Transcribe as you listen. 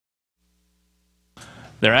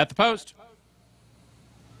They're at the post.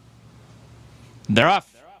 They're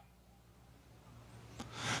off.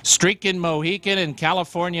 Streakin Mohican and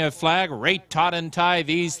California Flag, Rate Tot and Tie,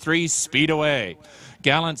 these three speed away.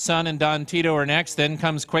 Gallant Son and Don Tito are next. Then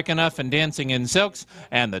comes Quick Enough and Dancing in Silks.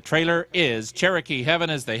 And the trailer is Cherokee Heaven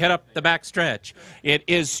as they head up the back stretch. It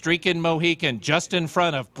is Streakin Mohican just in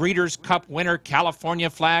front of Breeders' Cup winner California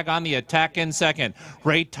Flag on the attack in second.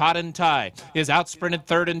 Rate Tot and Tie is outsprinted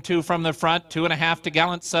 3rd and 2 from the front. 2.5 to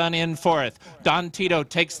Gallant Son in 4th. Don Tito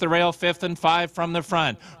takes the rail 5th and 5 from the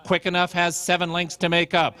front. Quick Enough has 7 lengths to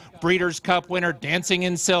make up. Breeders' Cup winner Dancing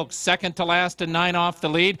in Silks 2nd to last and 9 off the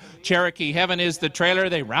lead. Cherokee Heaven is the trailer.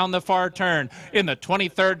 They round the far turn in the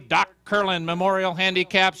 23rd Kerlan Memorial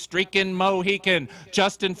Handicap Streakin Mohican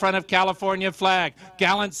just in front of California Flag.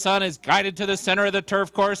 Gallant Son is guided to the center of the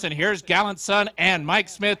turf course, and here's Gallant Son and Mike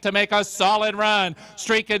Smith to make a solid run.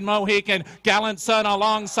 Streakin Mohican, Gallant Son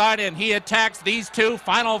alongside, and he attacks these two.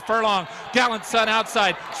 Final furlong, Gallant Son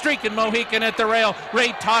outside, Streakin Mohican at the rail.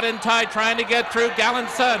 Rate Tot and Tie trying to get through. Gallant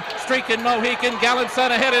Son, Streakin Mohican, Gallant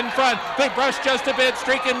Son ahead in front. They brush just a bit.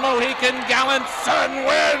 Streakin Mohican, Gallant Son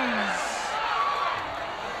wins.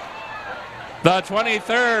 The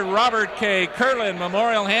 23rd Robert K. Kerlan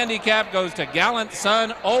Memorial Handicap goes to Gallant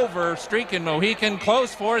Son over Streakin Mohican.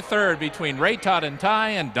 Close for 3rd between Rate Tot and Tie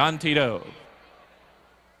and Don Tito.